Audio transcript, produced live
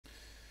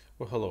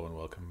Well, hello and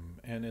welcome.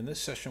 And in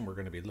this session, we're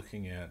going to be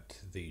looking at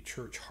the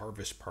church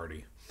harvest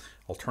party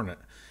alternate.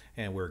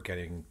 And we're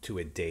getting to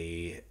a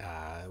day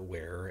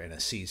where, in a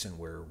season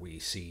where we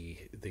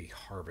see the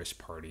harvest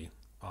party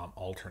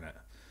alternate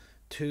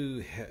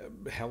to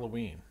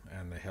Halloween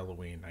and the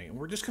Halloween night. And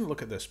we're just going to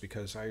look at this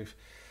because I've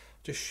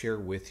just share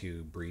with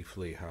you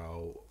briefly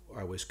how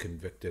I was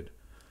convicted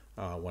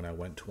when I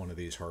went to one of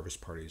these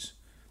harvest parties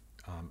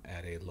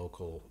at a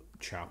local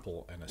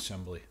chapel and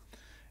assembly.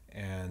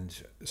 And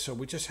so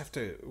we just have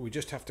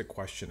to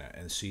question it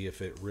and see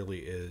if it really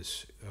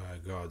is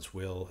God's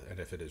will and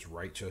if it is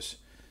righteous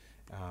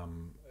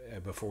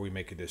before we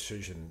make a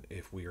decision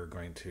if we are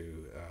going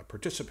to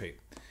participate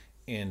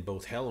in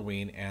both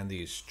Halloween and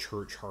these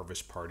church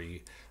harvest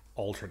party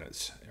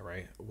alternates.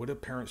 Right? What do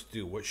parents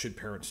do? What should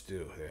parents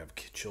do? They have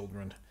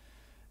children.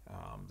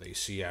 They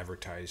see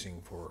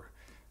advertising for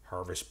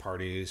harvest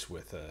parties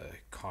with a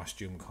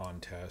costume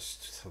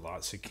contest,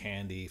 lots of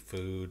candy,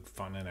 food,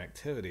 fun, and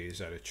activities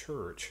at a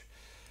church.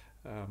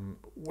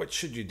 What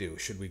should you do?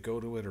 Should we go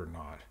to it or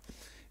not?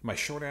 My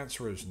short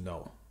answer is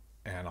no,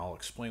 and I'll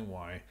explain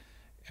why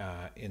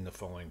in the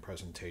following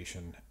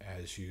presentation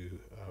as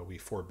we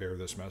forbear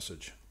this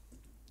message.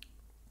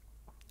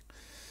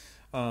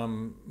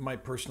 My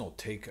personal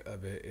take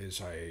of it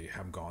is I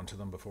have gone to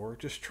them before,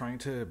 just trying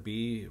to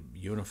be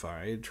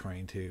unified,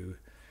 trying to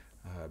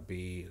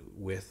be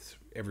with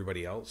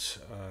everybody else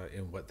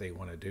in what they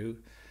want to do.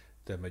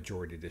 The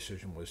majority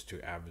decision was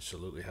to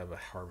absolutely have a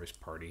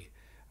harvest party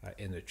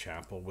in the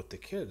chapel with the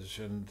kids,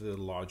 and the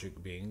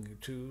logic being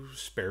to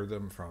spare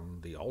them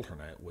from the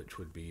alternate, which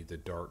would be the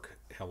dark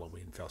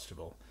Halloween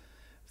festival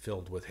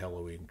filled with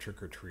Halloween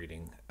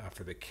trick-or-treating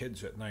for the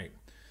kids at night.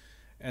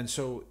 And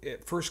so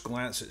at first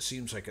glance it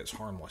seems like it's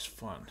harmless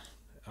fun.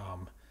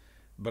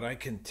 But I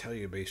can tell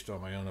you, based on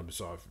my own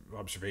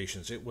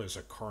observations, it was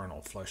a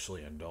carnal,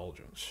 fleshly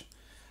indulgence.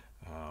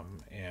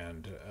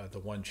 And the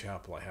one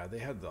chapel I had, they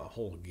had the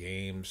whole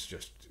games,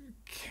 just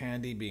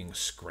candy being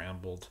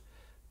scrambled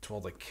to all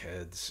the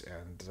kids.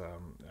 And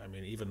I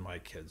mean, even my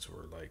kids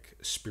were like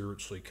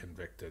spiritually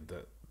convicted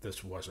that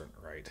this wasn't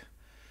right.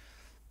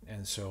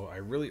 And so I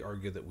really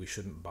argue that we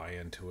shouldn't buy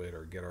into it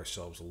or get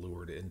ourselves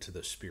lured into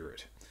the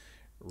spirit,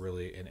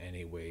 really, in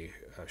any way,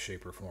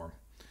 shape, or form.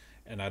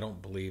 And I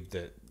don't believe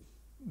that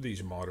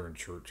these modern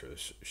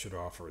churches should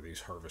offer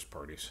these harvest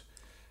parties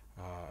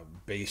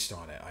based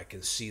on it. I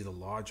can see the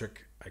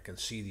logic, I can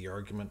see the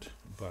argument,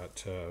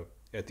 but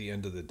at the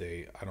end of the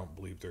day, I don't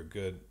believe they're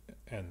good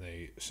and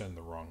they send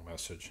the wrong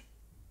message.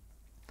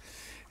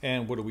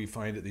 And what do we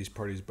find at these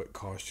parties but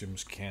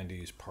costumes,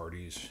 candies,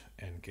 parties,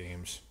 and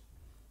games?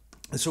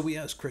 And so we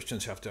as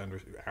Christians have to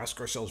ask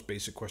ourselves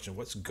basic question: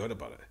 what's good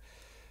about it?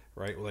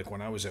 Right? Like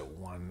when I was at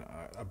one,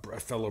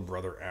 a fellow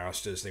brother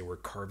asked as they were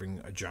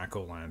carving a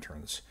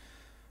jack-o'-lanterns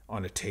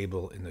on a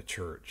table in the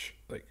church,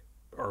 like,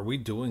 are we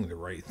doing the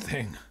right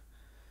thing?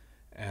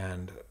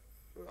 And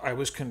I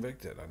was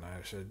convicted, and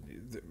I said,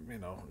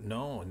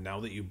 no. And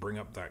now that you bring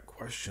up that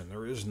question,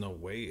 there is no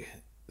way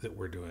that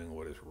we're doing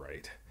what is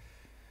right.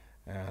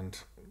 And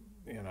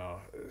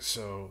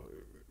so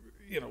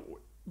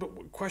but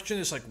the question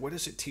is, like, what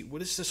does it teach?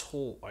 What is this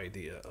whole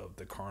idea of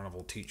the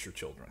carnival teach your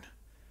children?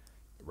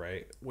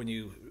 Right? When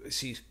you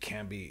see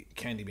candy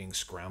being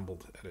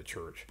scrambled at a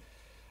church,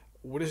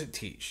 what does it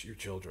teach your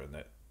children?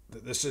 That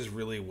this is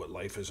really what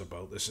life is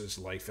about. This is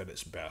life at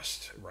its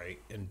best, right?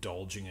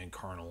 Indulging in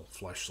carnal,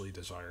 fleshly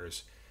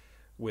desires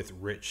with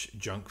rich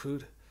junk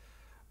food.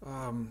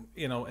 And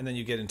then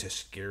you get into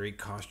scary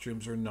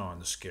costumes or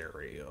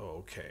non-scary.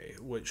 Okay,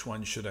 which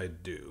one should I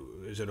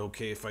do? Is it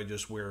okay if I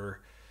just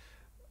wear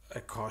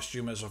a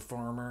costume as a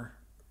farmer?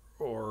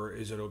 Or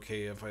is it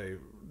okay if I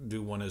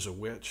do one as a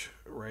witch,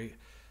 right?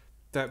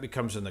 That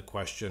becomes in the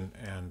question,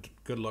 and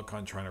good luck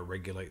on trying to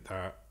regulate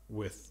that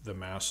with the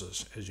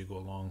masses as you go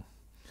along.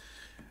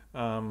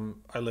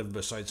 I lived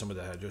beside somebody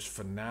that had just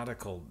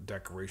fanatical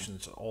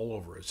decorations all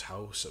over his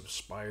house of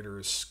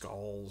spiders,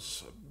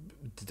 skulls,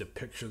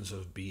 depictions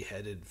of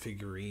beheaded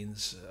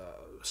figurines,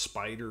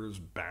 spiders,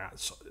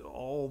 bats,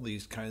 all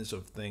these kinds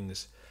of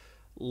things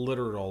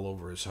littered all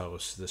over his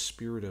house. The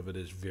spirit of it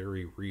is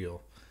very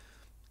real,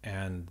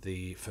 and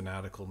the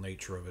fanatical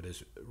nature of it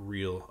is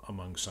real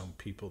among some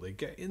people. They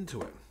get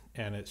into it,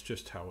 and it's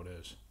just how it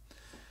is.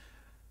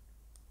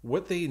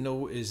 What they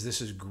know is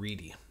this is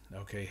greedy.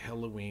 Okay,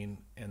 Halloween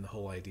and the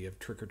whole idea of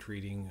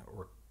trick-or-treating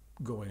or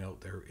going out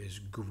there is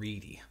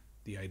greedy.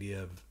 The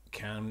idea of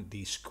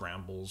candy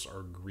scrambles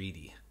are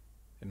greedy,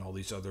 and all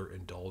these other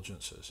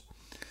indulgences.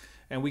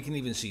 And we can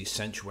even see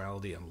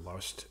sensuality and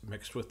lust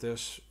mixed with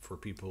this for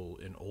people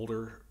in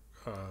older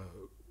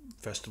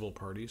festival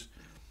parties.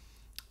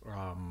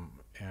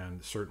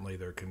 And certainly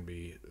there can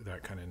be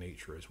that kind of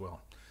nature as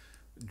well.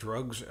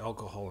 Drugs,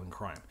 alcohol, and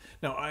crime.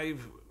 Now, I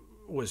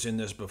was in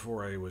this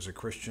before I was a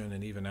Christian,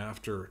 and even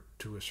after,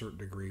 to a certain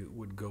degree,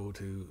 would go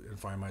to and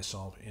find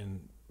myself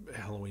in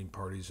Halloween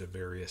parties of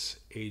various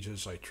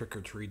ages. I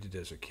trick-or-treated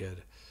as a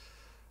kid.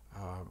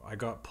 I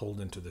got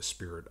pulled into the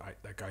spirit.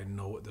 I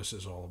know what this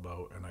is all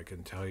about, and I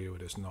can tell you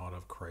it is not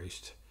of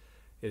Christ.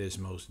 It is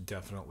most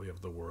definitely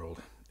of the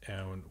world,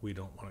 and we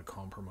don't want to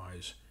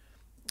compromise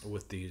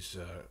with these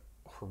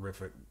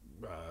horrific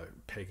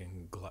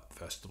pagan glut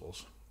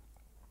festivals.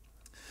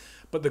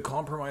 But the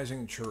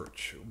compromising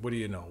church, what do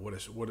you know?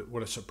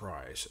 What a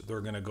surprise!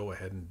 They're going to go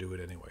ahead and do it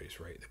anyways,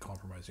 right? The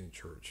compromising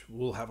church.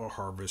 We'll have a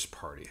harvest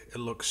party. It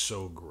looks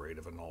so great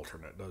of an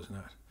alternate, doesn't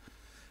it?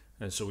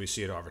 And so we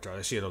see it advertised.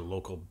 I see it at a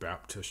local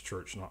Baptist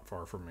church not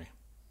far from me,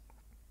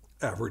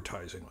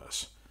 advertising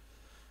this.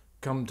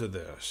 Come to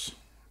this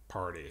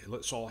party.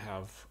 Let's all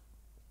have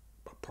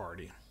a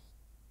party.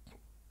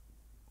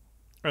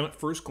 And at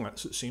first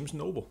glance, it seems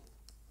noble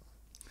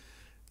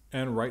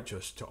and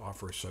righteous to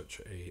offer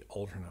such a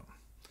alternate.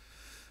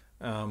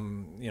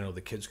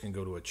 The kids can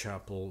go to a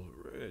chapel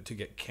to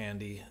get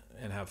candy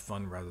and have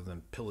fun rather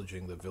than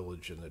pillaging the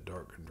village in the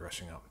dark and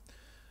dressing up.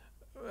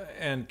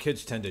 And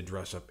kids tend to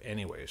dress up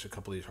anyways. A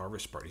couple of these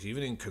harvest parties,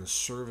 even in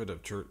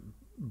conservative church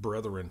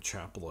brethren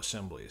chapel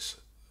assemblies,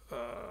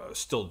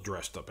 still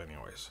dressed up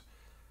anyways.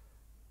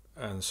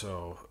 And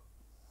so,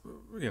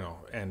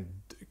 and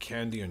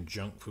candy and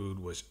junk food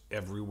was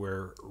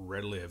everywhere,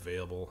 readily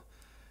available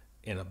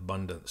in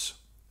abundance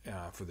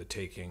for the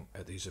taking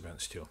at these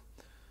events too.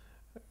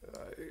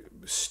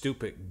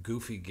 Stupid,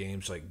 goofy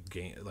games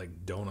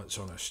like donuts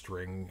on a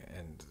string,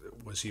 and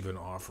was even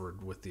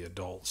offered with the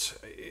adults.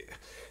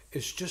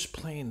 It's just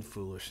plain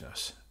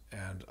foolishness,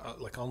 and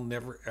I'll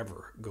never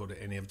ever go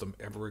to any of them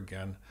ever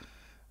again.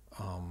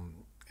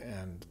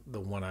 And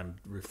the one I'm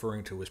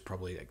referring to was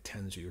probably like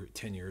 10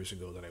 years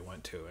ago that I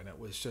went to, and it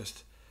was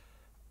just,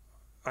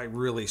 I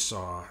really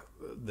saw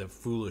the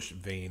foolish,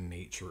 vain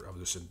nature of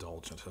this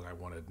indulgence, and I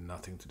wanted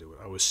nothing to do with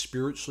it. I was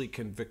spiritually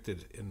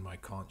convicted in my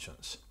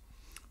conscience.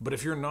 But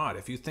if you're not,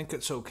 if you think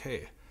it's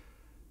okay,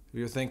 if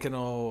you're thinking,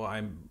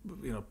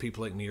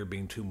 people like me are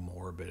being too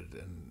morbid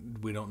and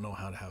we don't know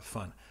how to have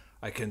fun,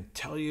 I can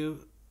tell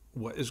you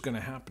what is going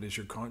to happen is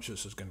your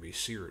conscience is going to be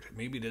seared.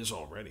 Maybe it is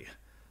already.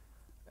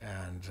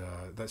 And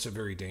that's a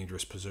very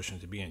dangerous position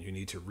to be in. You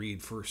need to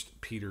read First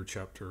Timothy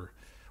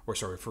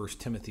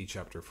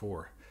chapter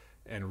 4,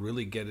 and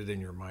really get it in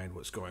your mind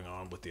what's going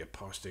on with the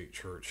apostate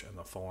church and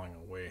the falling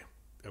away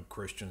of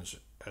Christians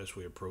as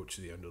we approach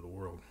the end of the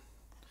world.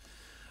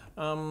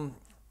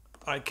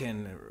 I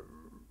can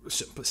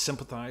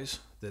sympathize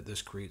that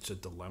this creates a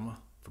dilemma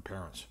for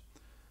parents.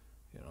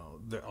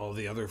 All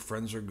the other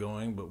friends are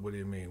going, but what do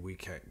you mean we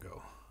can't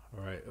go?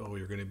 All right. Oh,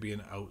 you're going to be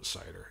an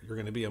outsider. You're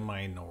going to be a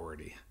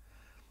minority.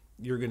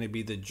 You're going to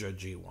be the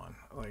judgy one.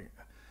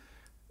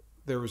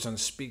 There was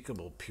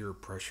unspeakable peer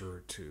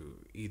pressure to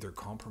either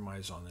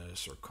compromise on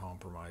this or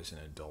compromise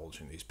and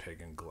indulge in these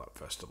pagan glut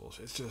festivals.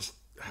 It's just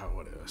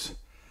how it is.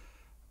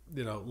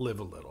 Live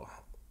a little.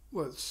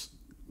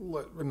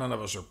 None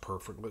of us are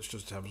perfect. Let's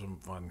just have some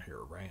fun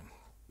here, right?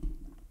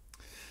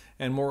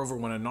 And moreover,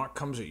 when a knock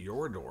comes at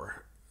your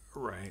door,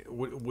 right,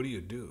 what do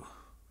you do?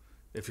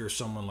 If you're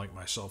someone like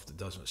myself that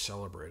doesn't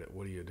celebrate it,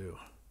 what do you do?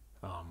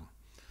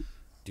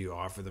 Do you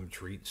offer them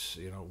treats?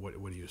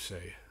 What do you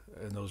say?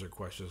 And those are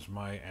questions.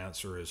 My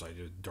answer is I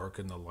just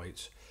darken the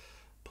lights,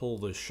 pull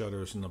the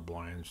shutters and the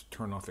blinds,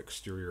 turn off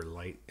exterior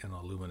light and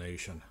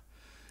illumination,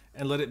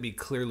 and let it be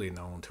clearly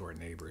known to our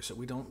neighbors that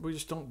we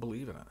just don't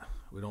believe in it.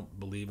 We don't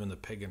believe in the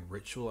pagan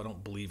ritual. I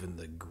don't believe in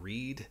the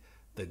greed,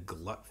 the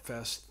glut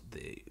fest,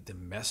 the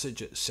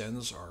message it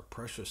sends our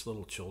precious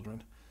little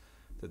children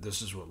that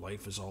this is what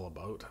life is all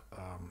about.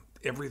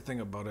 Everything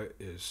about it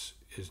is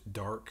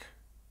dark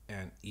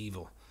and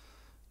evil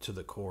to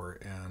the core,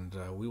 and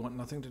we want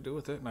nothing to do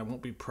with it, and I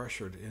won't be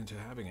pressured into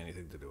having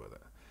anything to do with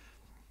it.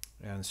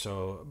 And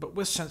so, but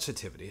with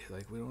sensitivity,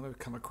 we don't want to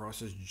come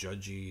across as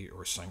judgy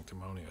or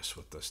sanctimonious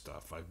with this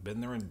stuff. I've been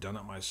there and done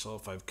it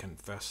myself. I've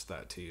confessed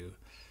that to you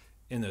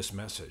in this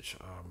message.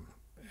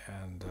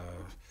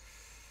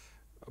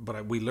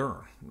 But we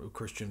learn.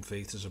 Christian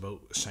faith is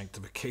about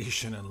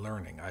sanctification and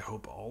learning. I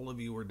hope all of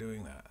you are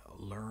doing that.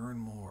 Learn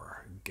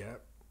more.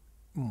 Get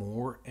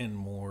more and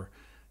more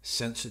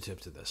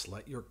sensitive to this.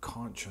 Let your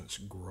conscience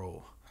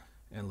grow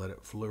and let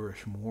it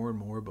flourish more and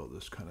more about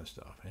this kind of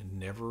stuff, and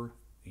never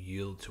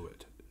yield to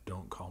it.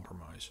 Don't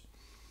compromise.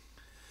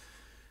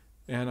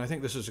 And I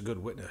think this is a good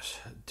witness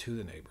to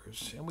the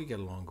neighbors, and we get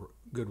along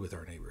good with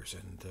our neighbors,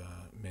 and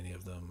many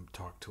of them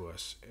talk to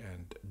us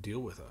and deal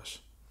with us,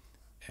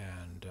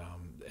 and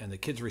the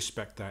kids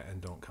respect that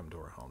and don't come to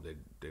our home.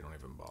 They don't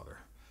even bother.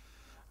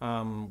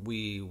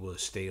 We will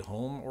stay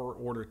home or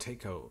order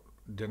takeout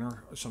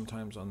dinner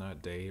sometimes on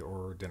that day,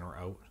 or dinner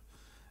out,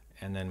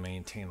 and then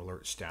maintain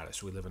alert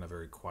status. We live in a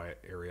very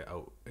quiet area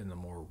out in the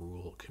more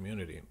rural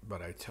community.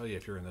 But I tell you,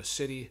 if you're in the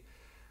city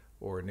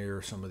or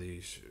near some of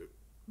these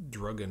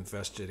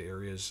drug-infested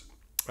areas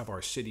of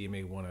our city, you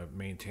may want to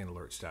maintain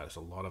alert status. A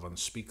lot of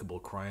unspeakable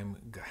crime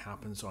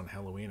happens on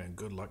Halloween, and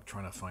good luck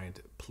trying to find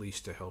police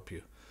to help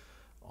you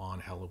on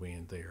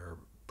Halloween. They are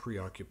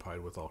preoccupied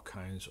with all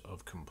kinds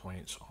of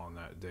complaints on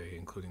that day,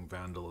 including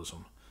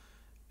vandalism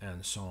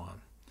and so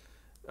on.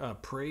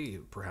 Pray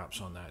perhaps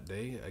on that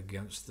day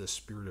against the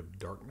spirit of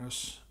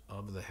darkness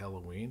of the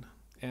Halloween,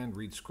 and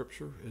read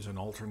scripture is an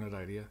alternate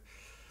idea.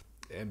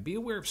 And be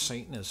aware of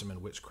Satanism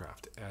and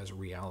witchcraft as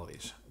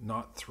realities,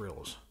 not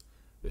thrills.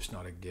 It's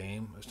not a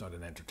game. It's not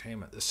an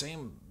entertainment. The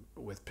same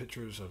with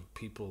pictures of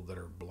people that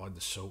are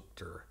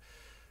blood-soaked or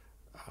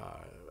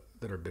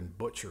that have been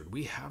butchered.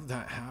 We have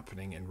that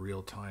happening in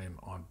real time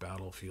on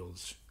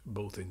battlefields,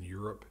 both in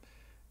Europe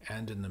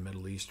and in the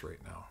Middle East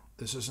right now.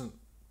 This isn't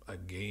a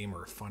game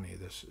or funny.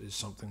 This is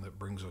something that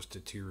brings us to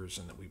tears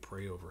and that we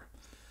pray over.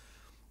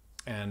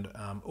 And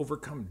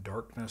overcome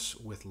darkness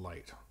with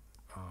light.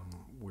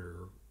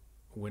 We're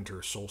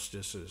winter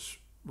solstice is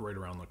right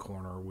around the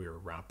corner. We are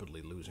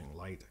rapidly losing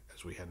light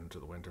as we head into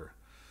the winter.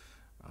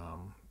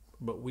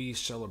 But we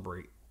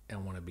celebrate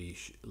and want to be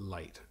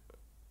light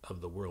of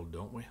the world,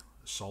 don't we?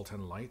 Salt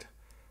and light.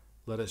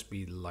 Let us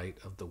be light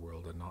of the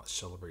world and not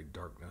celebrate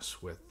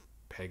darkness with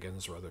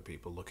pagans or other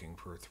people looking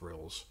for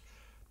thrills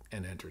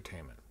and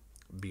entertainment.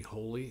 Be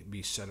holy,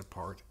 be set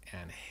apart,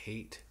 and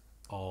hate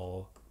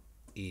all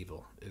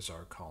evil is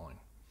our calling.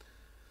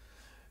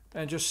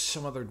 And just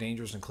some other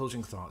dangers and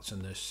closing thoughts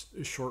in this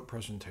short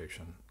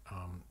presentation.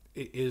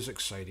 It is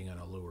exciting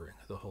and alluring,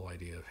 the whole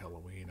idea of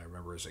Halloween. I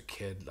remember as a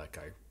kid, like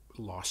I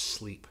lost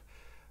sleep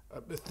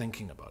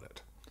thinking about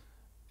it.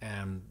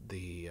 And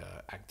the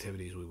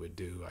activities we would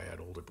do. I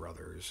had older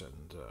brothers,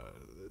 and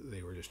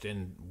they were just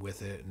in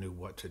with it, knew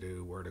what to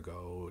do, where to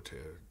go,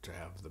 to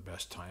have the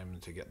best time,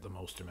 to get the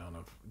most amount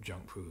of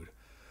junk food.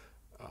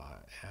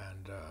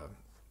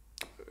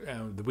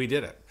 And we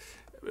did it.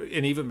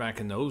 And even back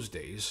in those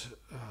days,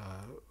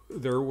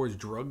 there was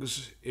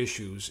drugs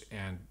issues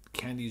and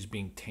candies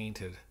being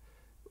tainted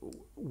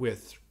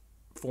with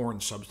foreign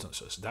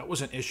substances. That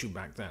was an issue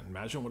back then.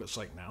 Imagine what it's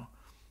like now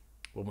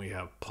when we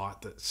have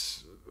pot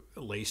that's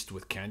laced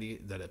with candy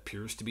that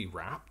appears to be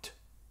wrapped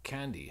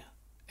candy,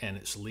 and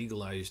it's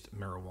legalized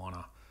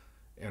marijuana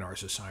in our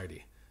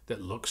society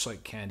that looks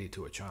like candy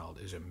to a child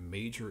is a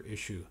major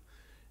issue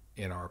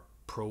in our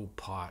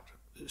pro-pot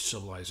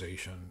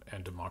civilization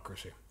and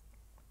democracy.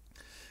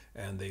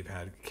 And they've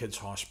had kids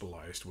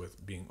hospitalized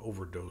with being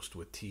overdosed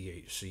with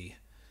THC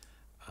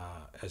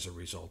as a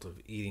result of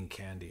eating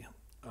candy.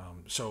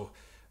 So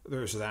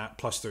there's that,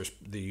 plus there's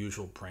the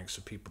usual pranks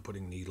of people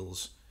putting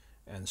needles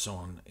and so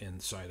on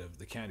inside of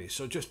the candy.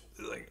 So just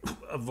like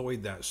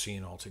avoid that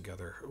scene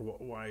altogether.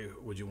 Why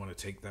would you want to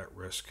take that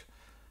risk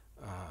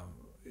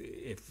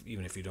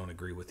even if you don't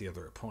agree with the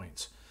other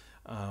points?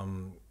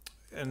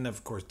 And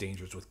of course,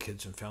 dangers with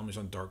kids and families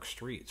on dark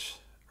streets,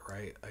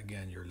 right?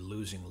 Again, you're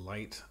losing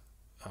light.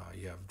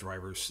 You have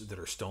drivers that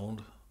are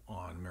stoned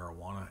on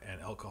marijuana and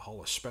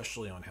alcohol,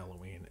 especially on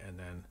Halloween, and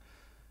then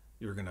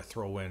you're going to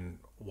throw in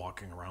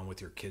walking around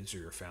with your kids or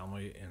your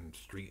family in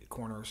street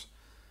corners,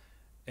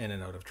 in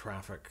and out of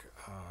traffic,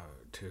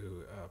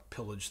 to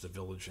pillage the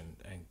village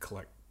and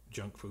collect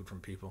junk food from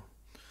people.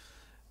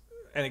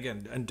 And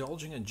again,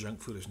 indulging in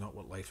junk food is not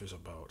what life is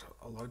about.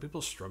 A lot of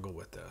people struggle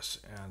with this,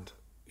 and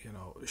you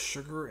know,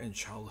 sugar and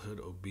childhood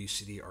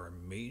obesity are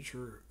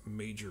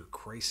major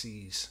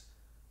crises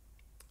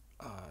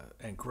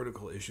and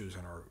critical issues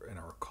in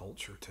our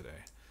culture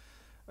today,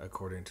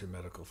 according to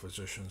medical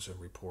physicians and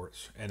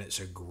reports. And it's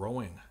a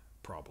growing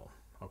problem.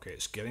 Okay,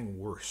 it's getting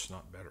worse,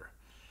 not better.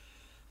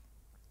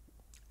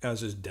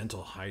 As is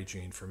dental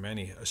hygiene for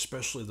many,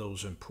 especially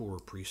those in poor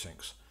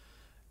precincts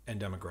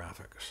and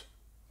demographics.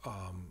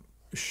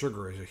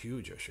 Sugar is a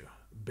huge issue,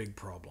 big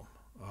problem,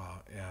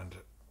 and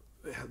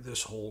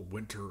this whole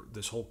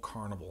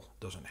carnival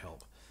doesn't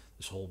help.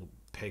 This whole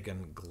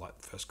pagan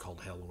glut fest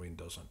called Halloween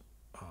doesn't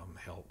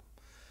help.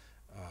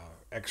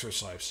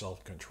 Exercise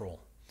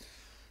self-control,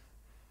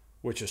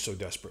 which is so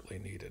desperately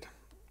needed.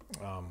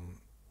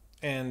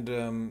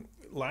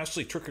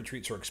 Lastly,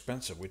 trick-or-treats are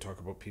expensive. We talk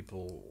about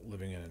people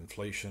living in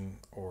inflation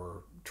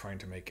or trying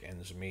to make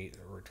ends meet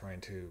or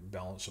trying to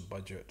balance a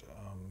budget.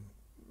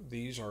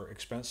 These are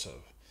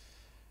expensive.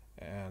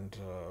 And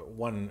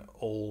one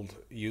old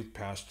youth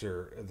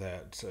pastor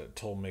that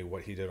told me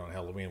what he did on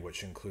Halloween,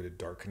 which included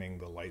darkening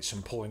the lights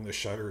and pulling the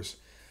shutters.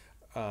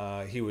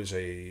 He was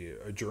a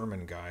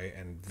German guy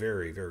and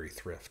very, very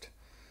thrift.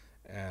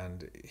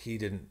 And he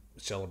didn't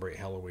celebrate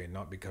Halloween,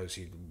 not because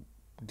he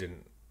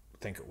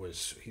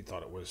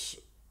thought it was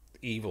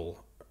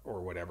evil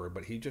or whatever,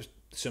 but he just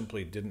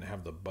simply didn't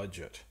have the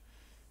budget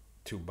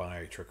to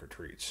buy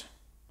trick-or-treats.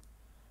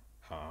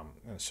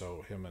 And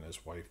so him and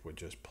his wife would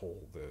just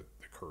pull the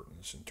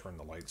curtains and turn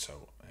the lights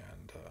out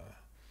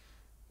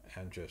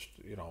and just,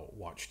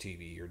 watch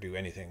TV or do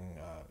anything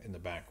in the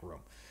back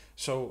room.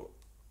 So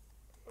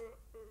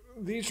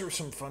these are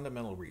some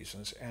fundamental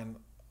reasons, and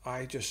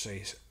I just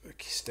say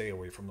stay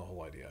away from the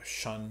whole idea.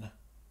 Shun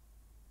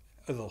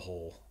the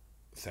whole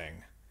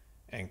thing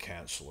and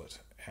cancel it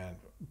and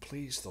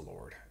please the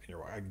Lord.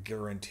 I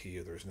guarantee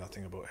you there's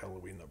nothing about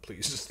Halloween that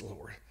pleases the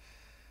Lord.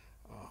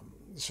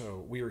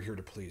 So we are here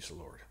to please the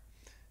Lord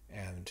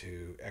and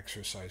to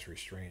exercise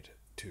restraint,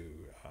 to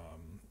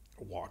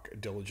walk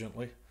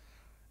diligently,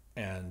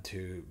 and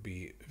to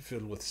be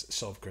filled with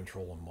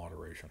self-control and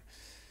moderation.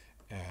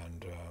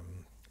 And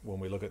when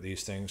we look at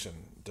these things, and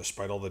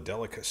despite all the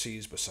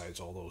delicacies, besides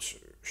all those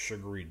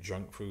sugary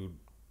junk food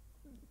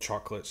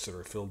chocolates that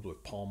are filled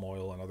with palm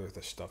oil and other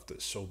the stuff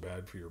that's so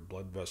bad for your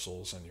blood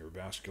vessels and your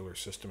vascular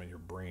system and your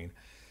brain,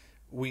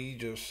 we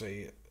just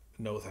say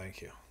no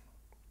thank you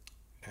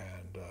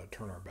and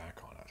turn our back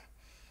on it.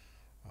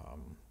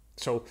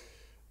 So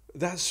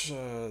that's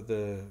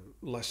the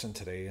lesson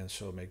today, and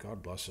so may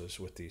God bless us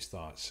with these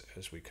thoughts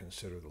as we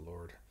consider the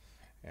Lord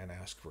and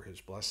ask for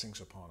his blessings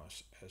upon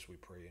us as we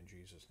pray in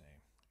Jesus' name.